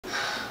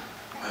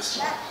this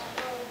one.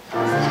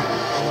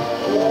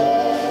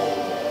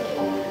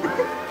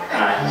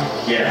 Alright,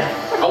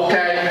 yeah.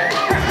 Okay.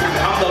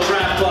 I'm the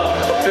rapper,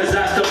 cause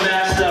that's the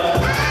master.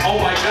 Oh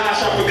my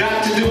gosh, I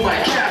forgot to do my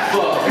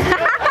kappa.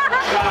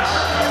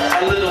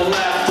 Gosh, a little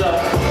laughter.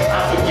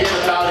 I forget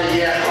about it,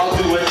 yeah, I'll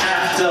do it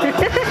after.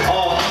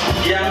 Oh,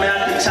 yeah, I'm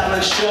at the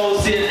talent show,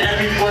 seeing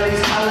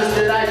everybody's talents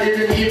that I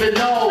didn't even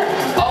know.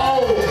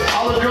 Oh,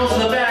 all the girls in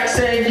the back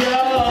saying, yo.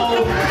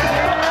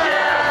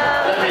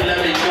 Yeah, let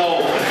me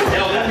go.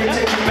 Yo, let me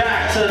take you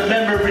back to the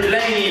memory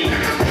lane,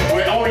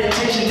 where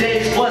orientation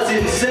days was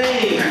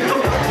insane.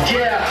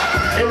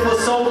 Yeah, it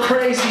was so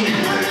crazy.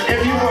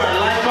 If you were a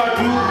lifeguard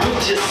group,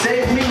 would you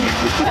save me?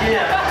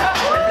 Yeah,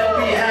 and then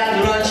we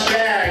had lunch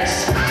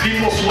bags.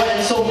 People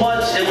sweating so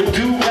much, it would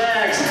do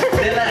rags.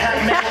 Then I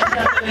had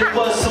math and it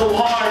was so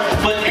hard.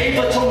 But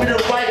Ava told me to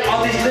write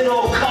on these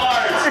little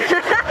cards.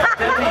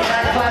 Then we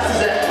had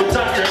classes with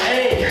Dr.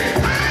 A.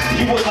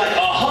 He was like,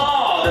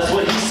 aha, that's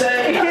what he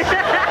said.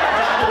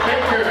 Dr.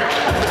 Baker,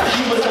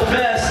 he was the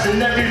best.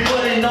 And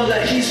everybody know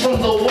that he's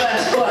from the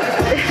West. But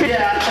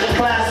yeah, the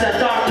class at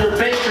Dr.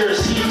 Baker.